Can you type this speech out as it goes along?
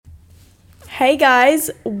Hey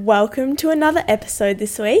guys, welcome to another episode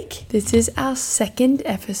this week. This is our second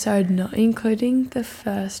episode, not including the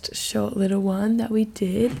first short little one that we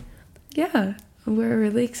did. Yeah, we're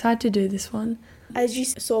really excited to do this one. As you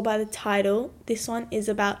saw by the title, this one is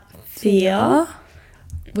about fear.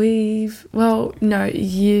 You've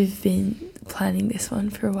been planning this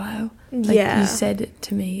one for a while. You said it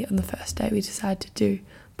to me on the first day we decided to do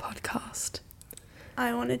podcast.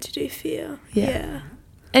 I wanted to do fear. Yeah.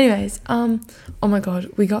 Anyways, oh my god,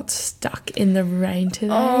 we got stuck in the rain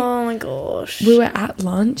today. Oh my gosh. We were at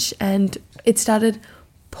lunch and it started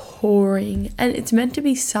pouring, and it's meant to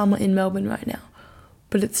be summer in Melbourne right now,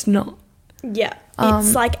 but it's not. Yeah,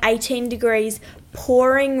 it's like 18 degrees,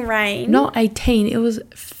 pouring rain. Not 18, it was...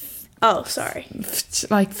 sorry.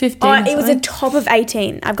 Like 15 Oh, or it was a something. top of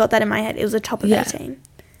 18. I've got that in my head. It was a top of 18.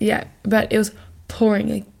 Yeah, but it was pouring,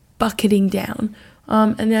 like bucketing down.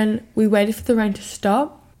 And then we waited for the rain to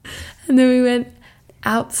stop. And then we went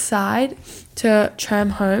outside to tram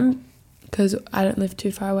home because I don't live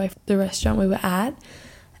too far away from the restaurant we were at.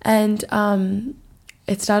 And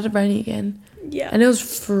it started raining again. Yeah. And it was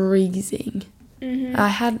freezing.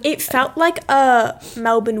 Mm-hmm. It felt like a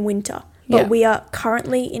Melbourne winter, but we are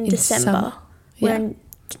currently in December. Summer. We're in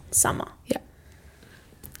summer. Yeah.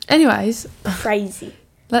 Anyways. Crazy.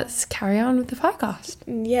 Let's carry on with the podcast.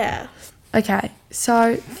 Yeah. Okay,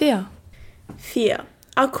 so fear. Fear.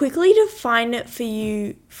 I'll quickly define it for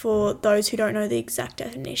you for those who don't know the exact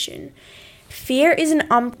definition. Fear is an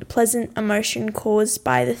unpleasant emotion caused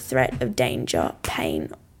by the threat of danger,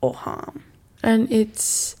 pain, or harm. And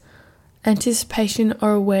it's anticipation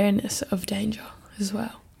or awareness of danger as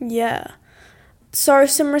well. Yeah. So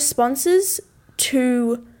some responses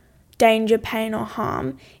to danger, pain, or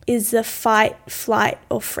harm is the fight, flight,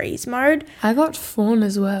 or freeze mode. I got fawn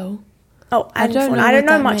as well. Oh, and fawn. I don't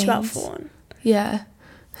know much about fawn. Yeah.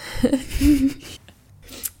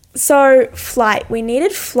 So, flight. We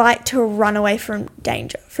needed flight to run away from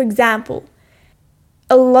danger. For example,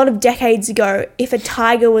 a lot of decades ago, if a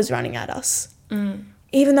tiger was running at us,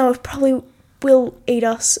 even though it probably will eat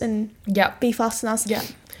us and be faster than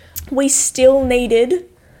us, we still needed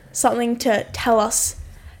something to tell us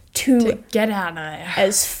to get out of there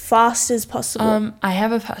as fast as possible. I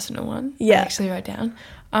have a personal one. Yeah. I actually wrote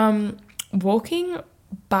down. Walking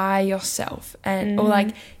by yourself and or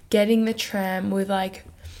like getting the tram with like,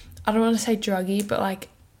 I don't want to say druggy, but like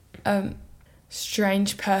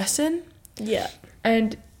strange person. Yeah.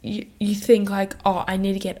 And you think like, oh, I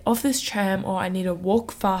need to get off this tram or I need to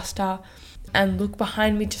walk faster and look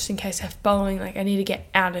behind me just in case they're following. Like, I need to get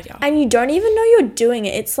out of here. And you don't even know you're doing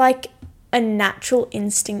it. It's like a natural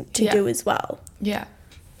instinct to do as well. Yeah.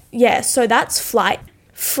 Yeah, so that's flight.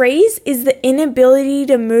 Freeze is the inability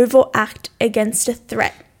to move or act against a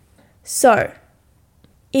threat. So,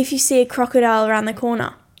 if you see a crocodile around the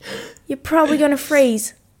corner, you're probably going to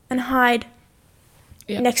freeze and hide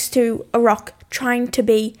next to a rock, trying to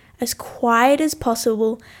be as quiet as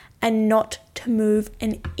possible and not to move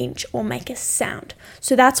an inch or make a sound.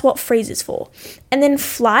 So that's what freeze is for. And then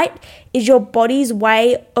flight is your body's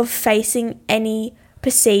way of facing any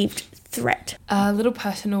perceived threat. A little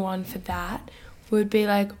personal one for that would be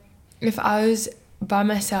like if I was by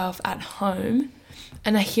myself at home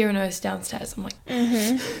and I hear a noise downstairs, I'm like,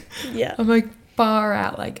 Yeah. I'm like far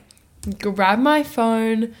out, like grab my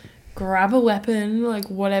phone, grab a weapon, like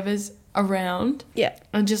whatever's around. Yeah.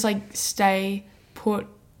 And just like stay put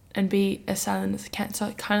and be as silent as I can. So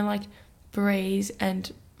I kind of like breathe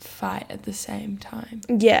and fight at the same time.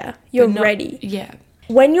 Yeah, you're ready. Yeah.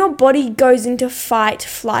 When your body goes into fight,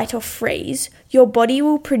 flight, or freeze, your body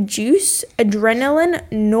will produce adrenaline,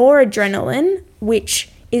 noradrenaline, which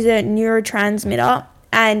is a neurotransmitter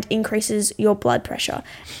and increases your blood pressure,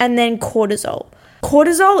 and then cortisol.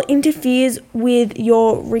 Cortisol interferes with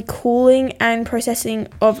your recalling and processing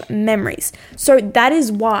of memories. So that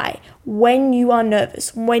is why when you are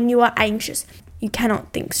nervous, when you are anxious, you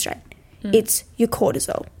cannot think straight. It's your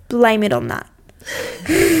cortisol. Blame it on that.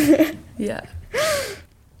 Yeah.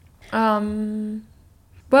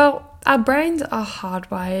 Well, our brains are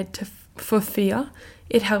hardwired for fear.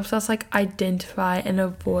 It helps us like identify and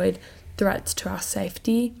avoid threats to our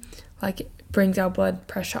safety. Like it brings our blood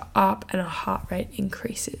pressure up and our heart rate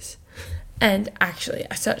increases. And actually,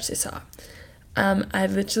 I searched this up. I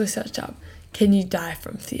literally searched up, can you die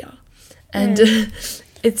from fear? And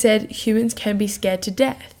it said humans can be scared to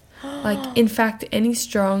death. Like, in fact, any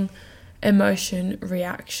strong emotion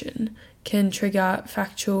reaction can trigger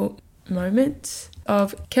factual moments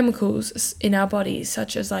of chemicals in our bodies,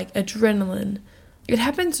 such as like adrenaline. It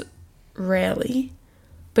happens rarely,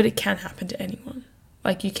 but it can happen to anyone.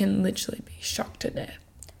 Like, you can literally be shocked to death.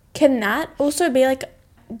 Can that also be like,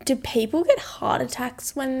 do people get heart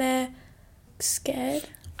attacks when they're scared?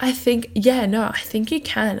 I think you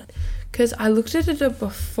can. Because I looked at it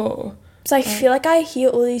before. So I feel like I hear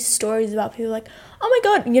all these stories about people like, oh my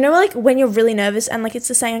God, you know, like when you're really nervous and like it's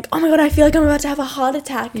the saying like, oh my God, I feel like I'm about to have a heart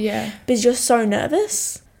attack. Yeah. Because you're so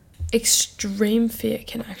nervous. Extreme fear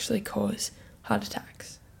can actually cause heart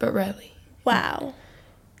attacks, but rarely. Wow.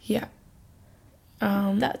 Yeah.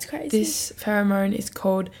 That's crazy. This pheromone is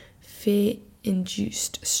called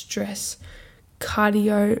fear-induced stress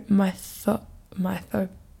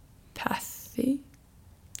cardiomyopathy.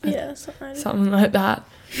 Yeah, Something like that.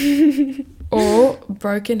 Or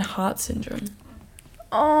broken heart syndrome.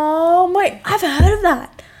 Oh my, I've heard of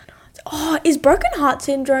that. Oh, is broken heart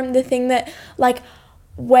syndrome the thing that like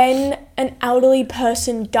when an elderly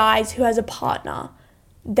person dies who has a partner,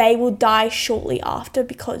 they will die shortly after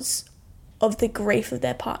because of the grief of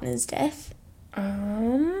their partner's death?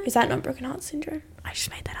 Is that not broken heart syndrome? I just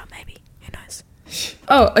made that up, maybe. Who knows?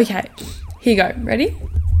 Oh, okay. Here you go. Ready?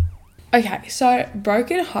 Okay, so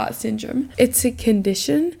broken heart syndrome, it's a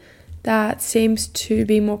condition that seems to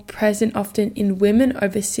be more present often in women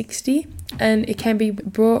over 60, and it can be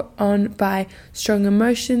brought on by strong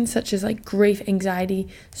emotions such as like grief, anxiety,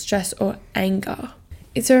 stress, or anger.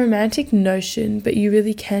 It's a romantic notion, but you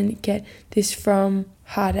really can get this from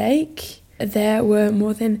heartache. There were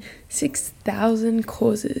more than 6,000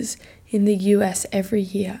 causes in the US every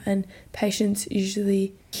year, and patients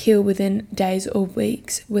usually heal within days or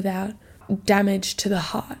weeks without damage to the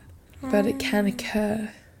heart. But it can occur.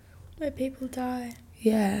 Where people die.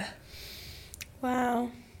 Yeah. Wow.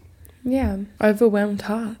 Yeah. Overwhelmed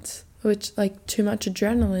hearts, which like too much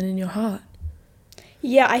adrenaline in your heart.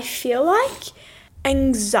 Yeah, I feel like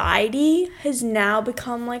anxiety has now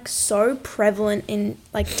become like so prevalent in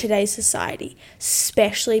like today's society,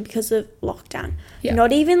 especially because of lockdown. Yeah.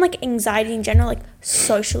 Not even like anxiety in general, like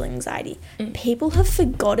social anxiety. People have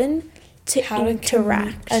forgotten to How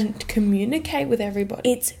interact to and communicate with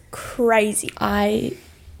everybody. It's crazy. I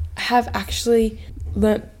have actually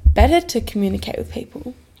learnt better to communicate with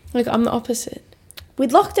people. Like, I'm the opposite.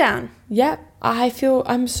 With lockdown. Yeah, I feel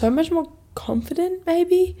I'm so much more confident,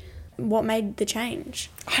 maybe. What made the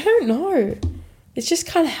change? I don't know. It's just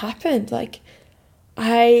kind of happened. Like,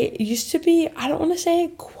 I used to be, I don't want to say a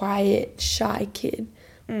quiet, shy kid,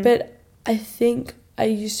 but I think I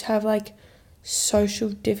used to have, like, social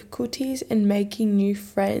difficulties in making new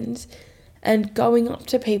friends and going up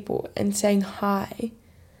to people and saying hi.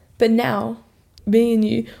 But now, me and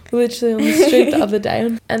you were literally on the street the other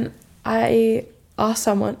day and I asked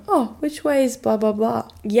someone, oh, which way is blah, blah, blah?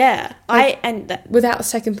 Yeah. Like, Without without a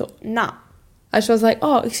second thought. Nah. I just was like,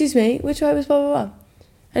 oh, excuse me, which way was blah, blah, blah?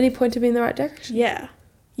 And he pointed me in the right direction. Yeah.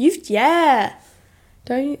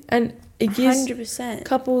 Don't you? And a 100%.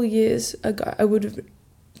 couple years ago, I would have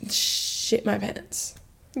shit my pants.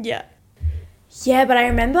 Yeah. Yeah, but I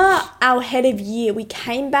remember our head of year, we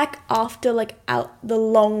came back after like the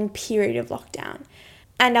long period of lockdown.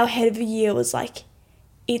 And our head of year was like,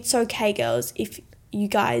 it's okay, girls, if you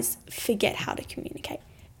guys forget how to communicate.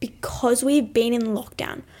 Because we've been in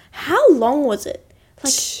lockdown. How long was it?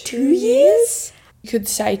 Like 2 years? You could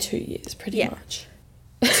say 2 years, pretty much.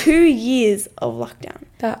 2 years of lockdown.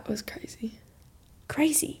 That was crazy.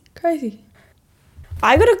 Crazy.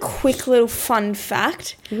 I got a quick little fun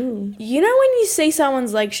fact. Ooh. You know when you see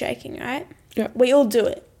someone's leg shaking, right? Yeah. We all do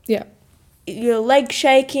it. Yeah. Your leg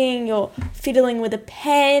shaking, you're fiddling with a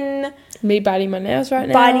pen. Me biting my nails right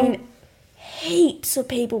now. Heaps of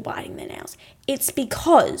people biting their nails. It's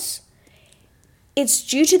because it's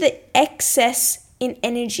due to the excess in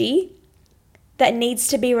energy that needs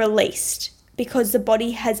to be released because the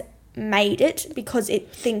body has made it because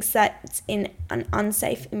it thinks that it's in an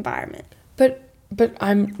unsafe environment. But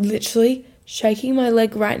I'm literally shaking my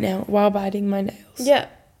leg right now while biting my nails. Yeah.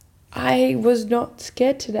 I was not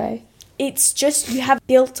scared today. It's just you have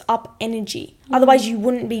built up energy. Otherwise you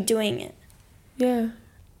wouldn't be doing it. Yeah.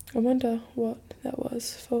 I wonder what that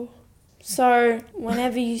was for. So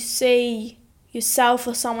whenever you see yourself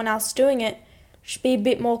or someone else doing it, you should be a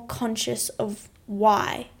bit more conscious of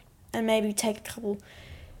why. And maybe take a couple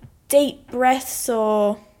deep breaths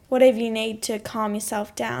or whatever you need to calm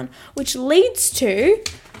yourself down, which leads to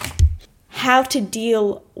how to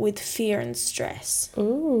deal with fear and stress.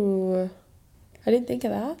 Ooh, I didn't think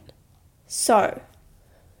of that. So,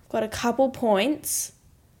 I've got a couple points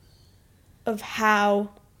of how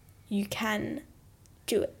you can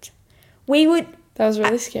do it. That was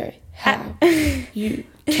really scary. How you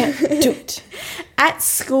can do it. At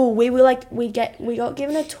school, we got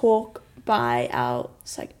given a talk by our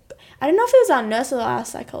I don't know if it was our nurse or our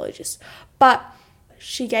psychologist, but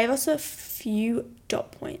she gave us a few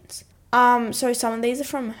dot points. So some of these are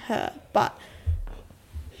from her, but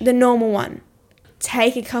the normal one,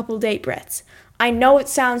 take a couple deep breaths. I know it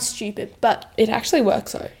sounds stupid, but It actually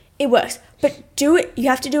works though. it works. But do it, you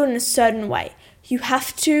have to do it in a certain way. You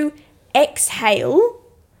have to exhale,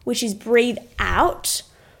 which is breathe out,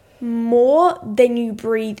 more than you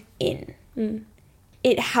breathe in.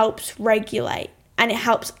 It helps regulate and it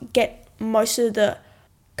helps get most of the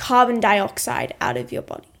carbon dioxide out of your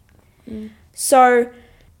body. So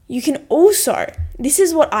you can also, this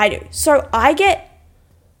is what I do. So I get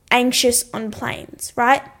anxious on planes,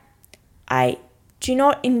 right? I do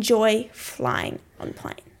not enjoy flying on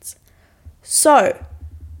planes. So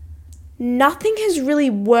nothing has really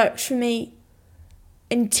worked for me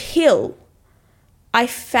until I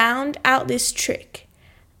found out this trick.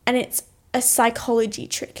 And it's a psychology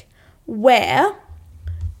trick where,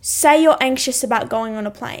 say you're anxious about going on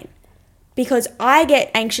a plane, because I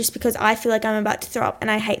get anxious because I feel like I'm about to throw up and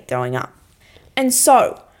I hate throwing up. And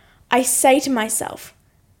so I say to myself,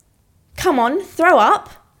 come on, throw up.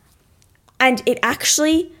 And it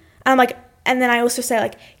actually, I'm like, and then I also say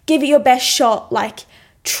like, give it your best shot, like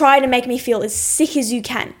try to make me feel as sick as you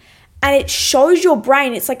can. And it shows your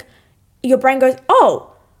brain, it's like your brain goes,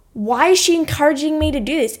 oh, why is she encouraging me to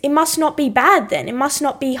do this? It must not be bad then. It must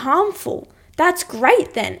not be harmful. That's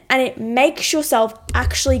great then. And it makes yourself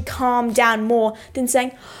actually calm down more than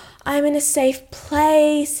saying, I'm in a safe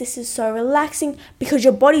place. This is so relaxing. Because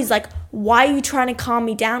your body's like, why are you trying to calm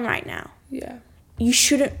me down right now? Yeah. You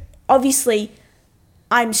shouldn't. Obviously,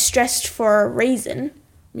 I'm stressed for a reason.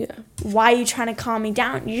 Yeah. Why are you trying to calm me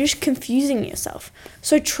down? You're just confusing yourself.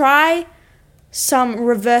 So try some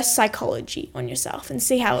reverse psychology on yourself and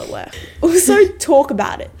see how it works. Also, talk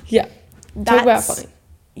about it. Yeah. Talk about flying.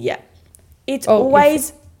 Yeah. It's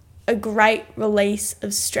always a great release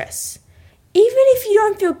of stress. Even if you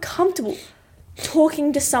don't feel comfortable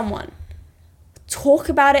talking to someone, talk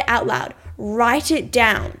about it out loud. Write it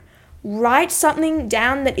down. Write something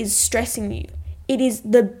down that is stressing you. It is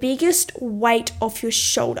the biggest weight off your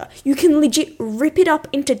shoulder. You can legit rip it up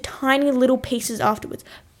into tiny little pieces afterwards.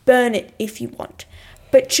 Burn it if you want.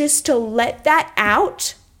 But just to let that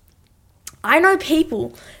out, I know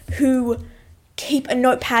people who keep a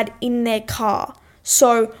notepad in their car.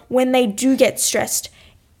 So when they do get stressed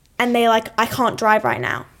and they're like, I can't drive right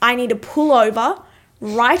now, I need to pull over,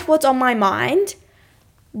 write what's on my mind,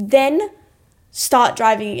 then start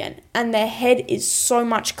driving again. And their head is so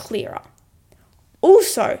much clearer.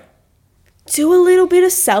 Also, do a little bit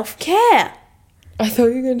of self-care. I thought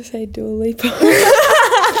you were going to say Dua Lipa.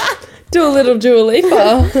 Do a little Dua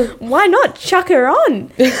Lipa. Why not? Chuck her on.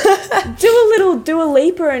 Do a little Dua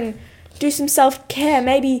Lipa and do some self-care.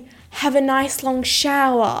 Maybe have a nice long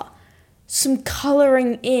shower. Some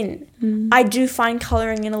colouring in. I do find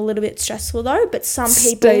colouring in a little bit stressful though, but some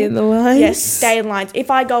people... Stay in the lines. Yes, stay in lines.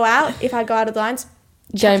 If I go out of the lines,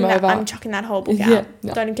 Game over. I'm chucking that whole book out. Yeah,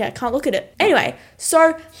 no. Don't even care. Can't look at it. Anyway,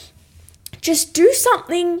 so just do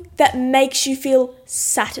something that makes you feel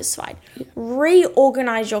satisfied.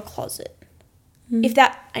 Reorganize your closet. If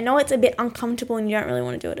that, I know it's a bit uncomfortable and you don't really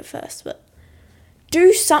want to do it at first, but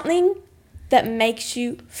do something that makes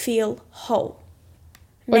you feel whole.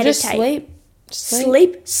 Or just Meditate.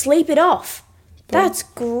 sleep. Sleep it off. That's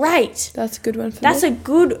great. That's a good one for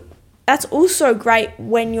me. That's also great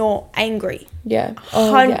when you're angry. Yeah.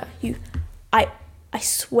 Oh, yeah. I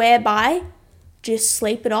swear by, just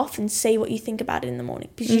sleep it off and see what you think about it in the morning.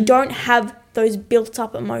 Because you don't have those built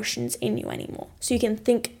up emotions in you anymore. So you can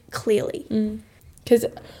think clearly. Because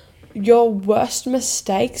your worst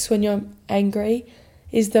mistakes when you're angry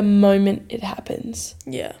is the moment it happens.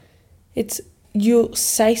 Yeah. You'll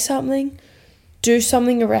say something, do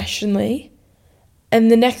something irrationally,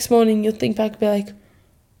 and the next morning you'll think back and be like,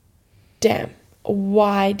 damn,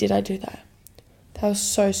 why did I do that? That was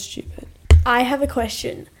so stupid. I have a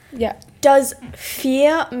question. Yeah. Does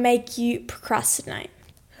fear make you procrastinate?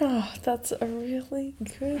 Oh, that's a really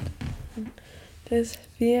good one. Does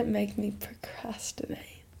fear make me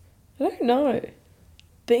procrastinate? I don't know.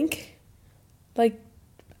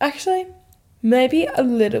 Actually, maybe a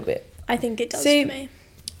little bit. I think it does See, for me.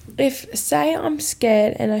 If, say, I'm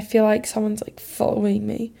scared and I feel like someone's, following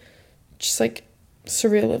me, just,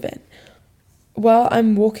 surreal event. While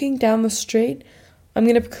I'm walking down the street, I'm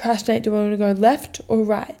going to procrastinate. Do I want to go left or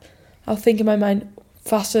right? I'll think in my mind,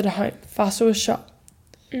 faster to home, faster to a shop,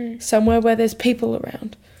 somewhere where there's people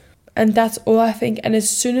around. And that's all I think. And as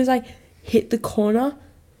soon as I hit the corner,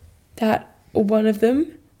 that one of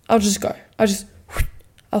them, I'll just go.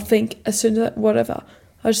 I'll think as soon as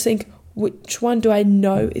I'll just think, which one do I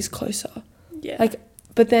know is closer? Yeah.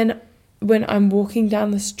 But then when I'm walking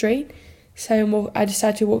down the street, say I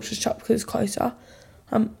decide to walk to the shop because it's closer,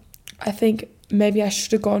 I think maybe I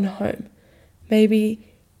should have gone home. Maybe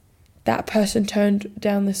that person turned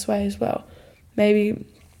down this way as well. Maybe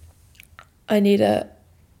I need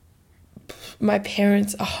my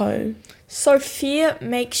parents are home. So fear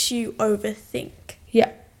makes you overthink.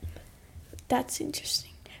 Yeah. That's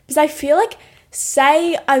interesting. Because I feel like,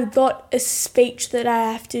 say I've got a speech that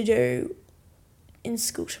I have to do in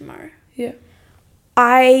school tomorrow. Yeah.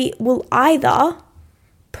 I will either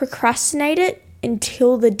procrastinate it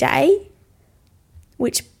until the day,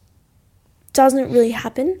 which doesn't really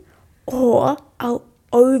happen, or I'll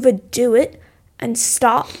overdo it and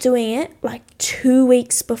start doing it like 2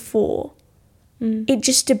 weeks before. It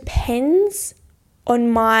just depends on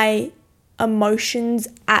my emotions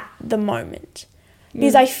at the moment.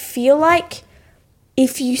 Because I feel like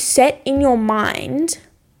if you set in your mind,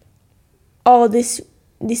 oh, this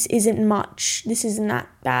isn't much, this isn't that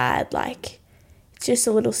bad, like, it's just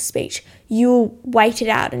a little speech, you'll wait it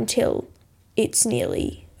out until it's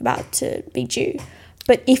nearly about to be due.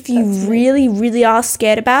 But if you really, really are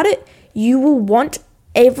scared about it, you will want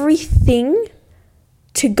everything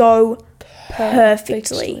to go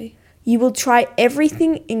perfectly. You will try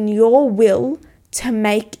everything in your will to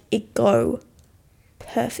make it go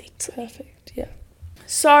perfectly. Perfect, yeah.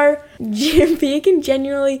 So, fear can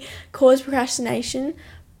genuinely cause procrastination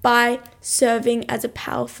by serving as a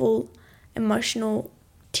powerful emotional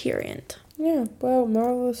deterrent. Yeah, well,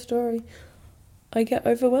 moral of the story, I get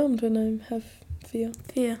overwhelmed when I have fear.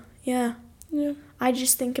 Fear, yeah. Yeah. I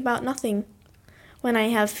just think about nothing when I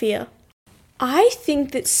have fear. I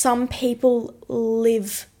think that some people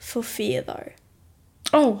live for fear, though.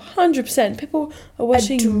 Oh, 100%. People are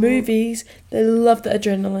watching movies. They love the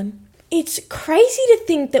adrenaline. It's crazy to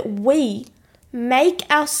think that we make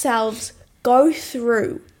ourselves go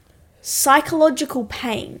through psychological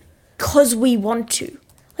pain because we want to.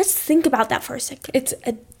 Let's think about that for a second. It's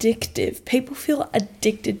addictive. People feel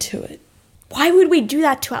addicted to it. Why would we do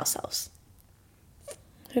that to ourselves?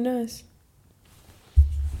 Who knows?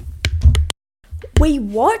 We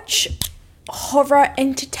watch horror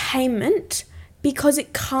entertainment because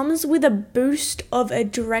it comes with a boost of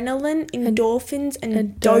adrenaline, endorphins,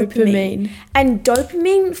 and dopamine. And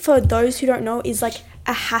dopamine, for those who don't know, is like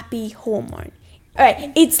a happy hormone.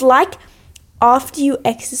 Alright, it's like after you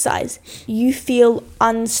exercise, you feel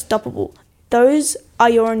unstoppable. Those are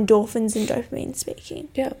your endorphins and dopamine speaking.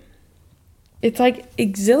 Yeah. It's like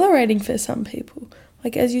exhilarating for some people.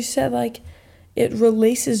 Like, as you said, like, it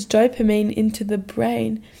releases dopamine into the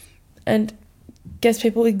brain and gets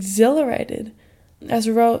people exhilarated. As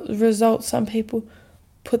a result, some people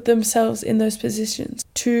put themselves in those positions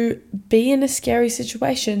to be in a scary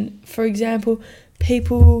situation. For example,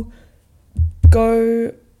 people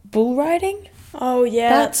go bull riding. Oh, yeah,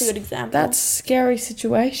 that's a good example. That's a scary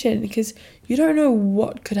situation because you don't know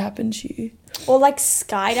what could happen to you. Or like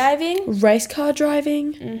skydiving. Race car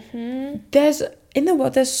driving. Mm-hmm. In the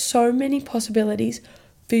world, there's so many possibilities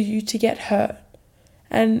for you to get hurt.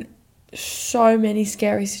 And so many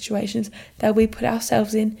scary situations that we put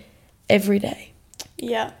ourselves in every day.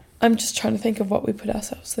 Yeah. I'm just trying to think of what we put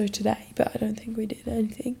ourselves through today, but I don't think we did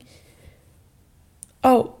anything.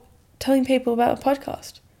 Oh, telling people about a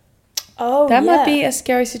podcast. Oh, that might be a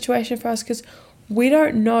scary situation for us because we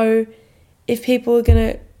don't know if people are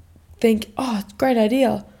going to think, oh, great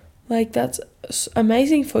idea. Like, that's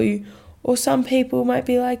amazing for you. Or some people might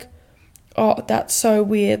be like, oh, that's so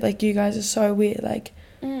weird. Like, you guys are so weird. Like,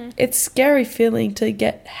 it's a scary feeling to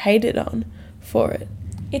get hated on for it.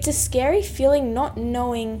 It's a scary feeling not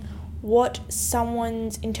knowing what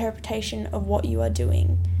someone's interpretation of what you are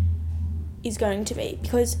doing is going to be.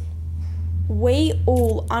 Because we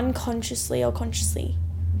all, unconsciously or consciously,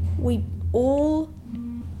 we all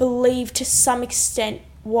believe to some extent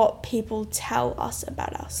what people tell us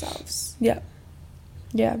about ourselves. Yeah.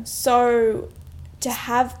 Yeah. So to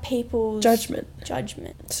have people's judgment.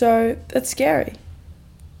 So that's scary.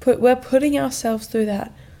 We're putting ourselves through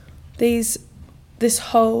that. This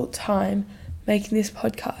whole time making this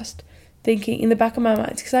podcast, thinking in the back of my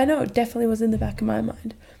mind, because I know it definitely was in the back of my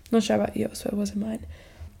mind. I'm not sure about yours, but it wasn't mine.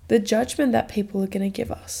 The judgment that people are going to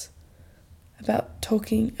give us about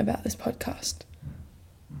talking about this podcast.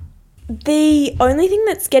 The only thing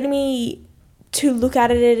that's getting me to look at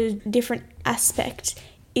it at a different aspect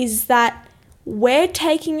is that we're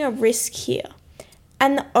taking a risk here.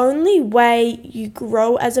 And the only way you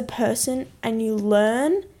grow as a person and you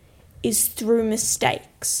learn is through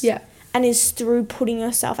mistakes. Yeah. And is through putting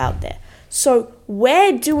yourself out there. So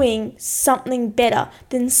we're doing something better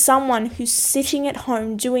than someone who's sitting at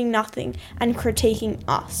home doing nothing and critiquing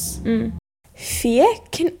us. fear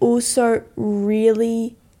can also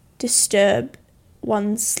really disturb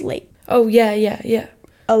one's sleep Oh, yeah.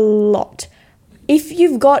 a lot. If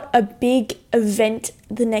you've got a big event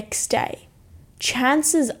the next day,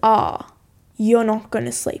 chances are you're not going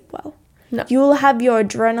to sleep well. No. You'll have your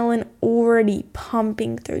adrenaline already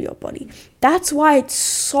pumping through your body. That's why it's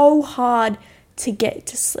so hard to get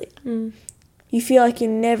to sleep. You feel like you're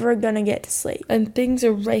never going to get to sleep. And things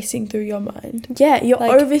are racing through your mind. Yeah, you're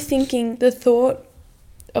Like, overthinking. The thought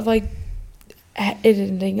of like it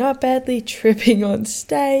ending up badly, tripping on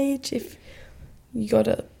stage, if you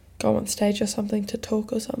gotta go on stage or something to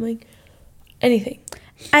talk or something, anything.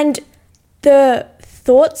 And the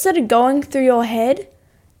thoughts that are going through your head,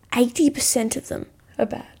 80% of them Are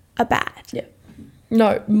bad. are bad. Yeah.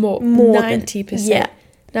 No, more than- 90%. yeah.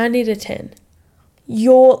 90 to 10.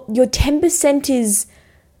 Your 10% is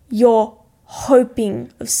you're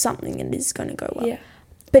hoping of something that is going to go well. Yeah.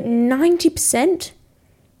 But 90%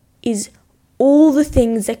 is all the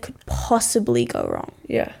things that could possibly go wrong.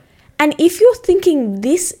 Yeah. And if you're thinking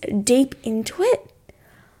this deep into it,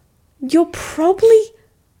 you're probably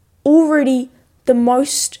already the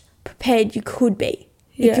most prepared you could be.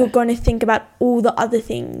 Yeah. If you're going to think about all the other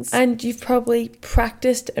things. And you've probably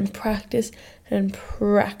practiced and practiced and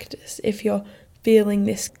practiced if you're feeling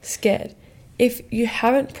this scared. If you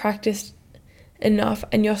haven't practiced enough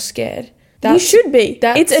and you're scared, You should be.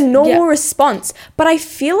 It's a that's- normal yeah. response. But I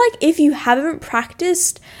feel like if you haven't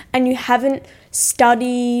practiced and you haven't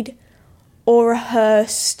studied or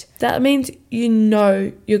rehearsed that means you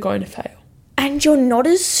know you're going to fail. and you're not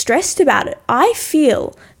as stressed about it, I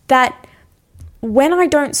feel that when I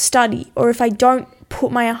don't study or if I don't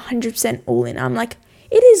put my 100% all in, I'm like,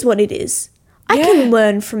 it is what it is. I Yeah. can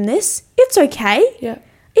learn from this. It's okay. Yeah.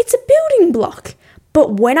 It's a building block.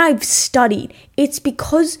 But when I've studied, it's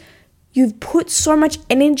because you've put so much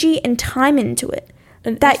energy and time into it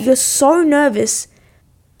And that you're so nervous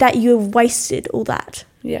that you've wasted all that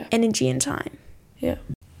Yeah. energy and time. Yeah.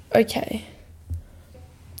 Okay.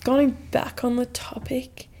 Going back on the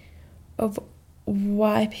topic of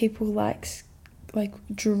why people like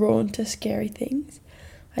drawn to scary things,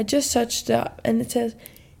 I just searched it up and it says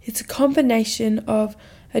it's a combination of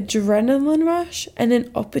adrenaline rush and an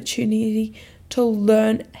opportunity to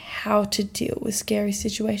learn how to deal with scary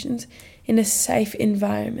situations in a safe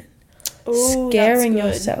environment. Scaring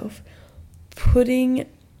yourself,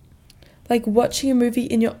 watching a movie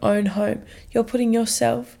in your own home, you're putting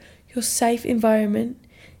yourself, your safe environment,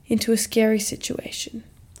 into a scary situation.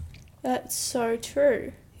 That's so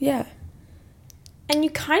true. Yeah. And you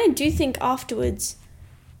kind of do think afterwards,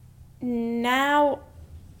 now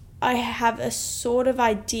I have a sort of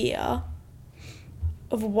idea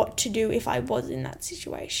of what to do if I was in that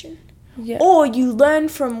situation. Yeah. Or you learn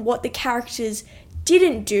from what the characters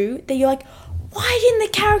didn't do that you're like, why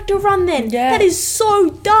didn't the character run then? Yeah. That is so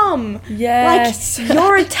dumb. Yes. Like,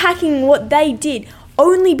 you're attacking what they did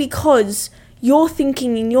only because you're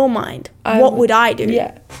thinking in your mind, what would I do?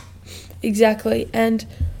 Yeah. Exactly.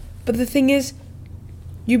 But the thing is,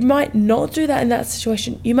 you might not do that in that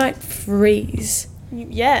situation. You might freeze.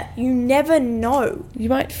 You never know. You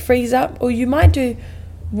might freeze up, or you might do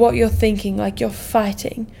what you're thinking, like you're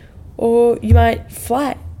fighting, or you might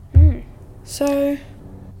fly. So,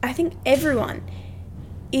 I think everyone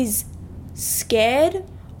is scared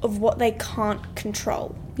of what they can't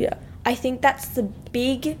control. yeah. I think that's the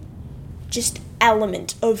big just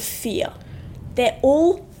element of fear. They're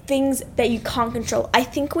all things that you can't control. I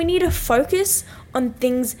think we need to focus on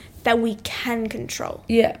things that we can control.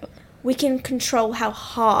 Yeah. We can control how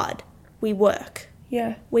hard we work.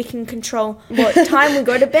 Yeah. We can control what time we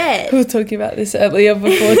go to bed. We were talking about this earlier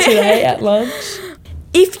before today at lunch.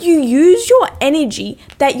 If you use your energy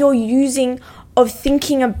that you're using of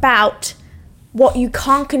thinking about what you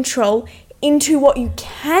can't control into what you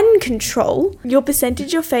can control, your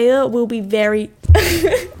percentage of failure will be very...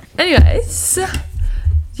 Anyways,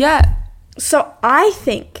 yeah. So I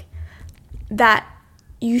think that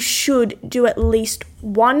you should do at least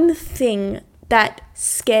one thing that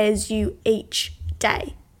scares you each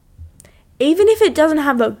day. Even if it doesn't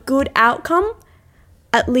have a good outcome,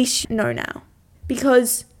 at least you know now.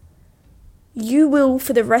 Because you will,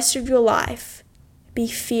 for the rest of your life, be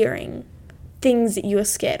fearing things that you are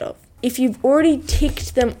scared of. If you've already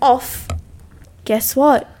ticked them off, guess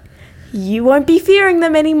what? You won't be fearing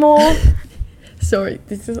them anymore. Sorry,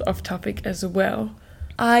 this is off topic as well.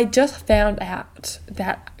 I just found out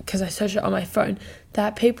that, because I searched it on my phone,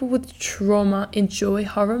 that people with trauma enjoy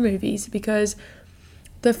horror movies because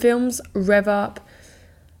the films rev up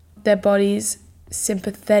their body's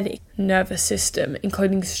sympathetic nervous system,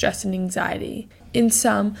 including stress and anxiety. In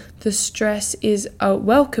some, the stress is a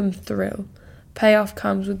welcome thrill. Payoff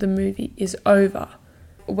comes when the movie is over.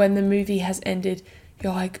 When the movie has ended,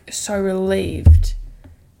 you're like so relieved.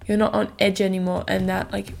 You're not on edge anymore, and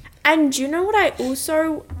that like... And do you know what I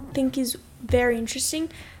also think is very interesting?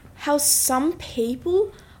 How some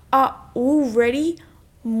people are already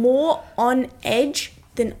more on edge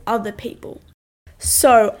than other people.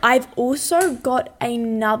 So I've also got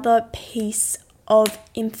another piece of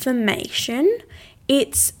information.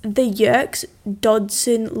 It's the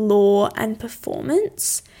Yerkes-Dodson law and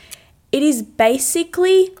performance. It is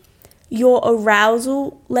basically your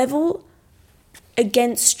arousal level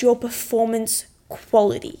against your performance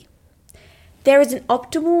quality. There is an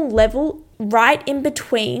optimal level right in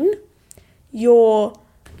between your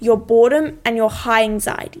boredom and your high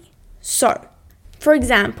anxiety. So, for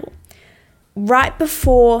example, right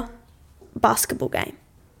before a basketball game,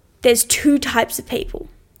 there's two types of people.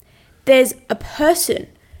 There's a person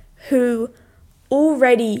who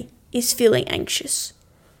already is feeling anxious,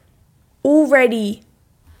 already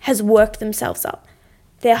has worked themselves up.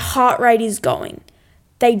 Their heart rate is going.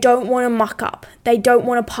 They don't want to muck up. They don't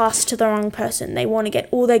want to pass to the wrong person. They want to get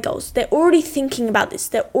all their goals. They're already thinking about this.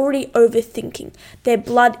 They're already overthinking. Their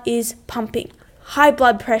blood is pumping. High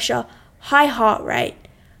blood pressure, high heart rate.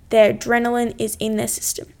 Their adrenaline is in their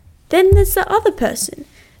system. Then there's the other person.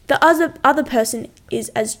 The other person is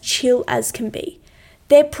as chill as can be.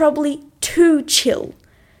 They're probably too chill.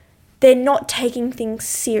 They're not taking things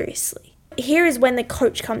seriously. Here is when the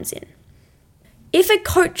coach comes in. If a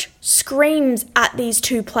coach screams at these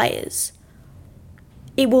two players,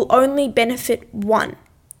 it will only benefit one.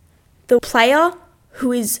 The player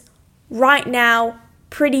who is right now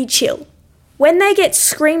pretty chill. When they get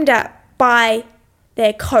screamed at by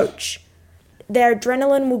their coach, their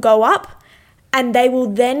adrenaline will go up and they will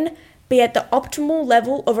then be at the optimal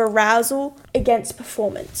level of arousal against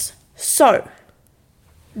performance. So,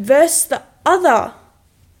 versus the other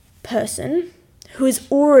person who is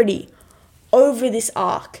already over this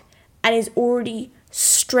arc and is already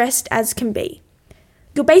stressed as can be.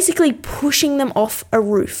 You're basically pushing them off a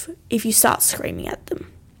roof if you start screaming at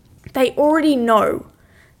them. They already know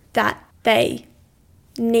that they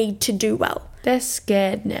need to do well. They're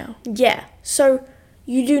scared now. Yeah, so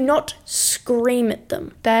you do not scream at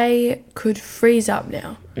them. They could freeze up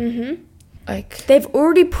now. Mm-hmm. Like, they've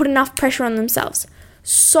already put enough pressure on themselves.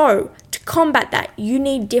 So, to combat that, you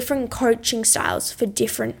need different coaching styles for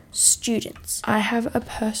different students. I have a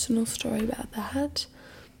personal story about that.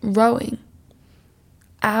 Rowing.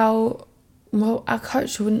 Our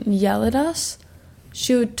coach wouldn't yell at us.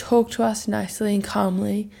 She would talk to us nicely and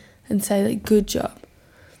calmly and say, like, good job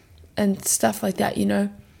and stuff like that, you know.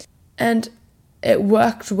 And it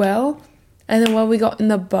worked well. And then when we got in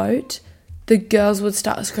the boat, the girls would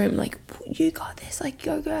start screaming, like, you got this, like,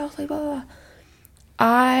 go girls, like, blah, blah, blah.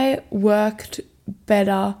 I worked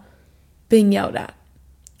better being yelled at.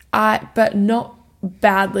 But not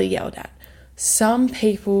badly yelled at. Some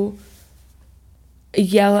people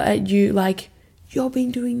yell at you like, you've been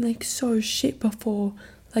doing like so shit before.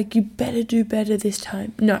 Like, you better do better this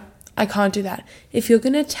time. No, I can't do that. If you're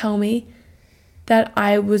going to tell me that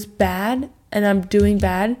I was bad and I'm doing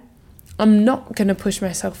bad, I'm not going to push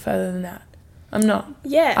myself further than that. I'm not.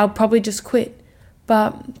 Yeah. I'll probably just quit.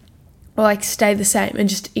 Or like stay the same and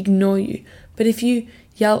just ignore you. But if you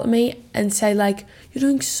yell at me and say like, you're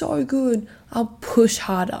doing so good, I'll push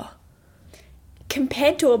harder.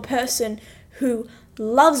 Compared to a person who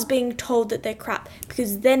loves being told that they're crap,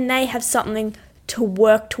 because then they have something to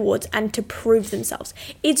work towards and to prove themselves.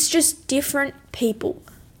 It's just different people.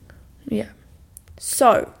 Yeah.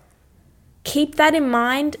 So, keep that in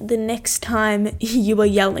mind the next time you are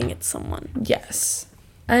yelling at someone. Yes.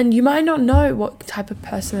 And you might not know what type of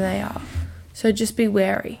person they are. So just be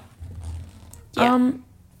wary. Yeah.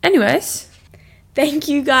 Anyways. Thank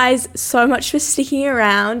you guys so much for sticking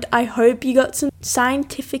around. I hope you got some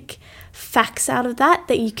scientific facts out of that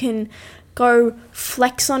you can go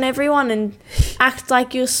flex on everyone and act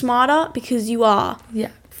like you're smarter, because you are.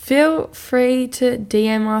 Yeah. Feel free to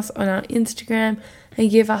DM us on our Instagram and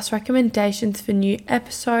give us recommendations for new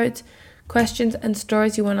episodes, questions and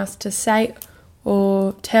stories you want us to say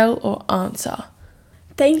or tell or answer.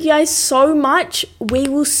 Thank you guys so much. We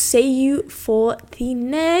will see you for the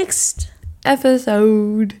next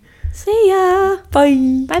episode. See ya.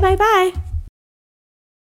 Bye. Bye.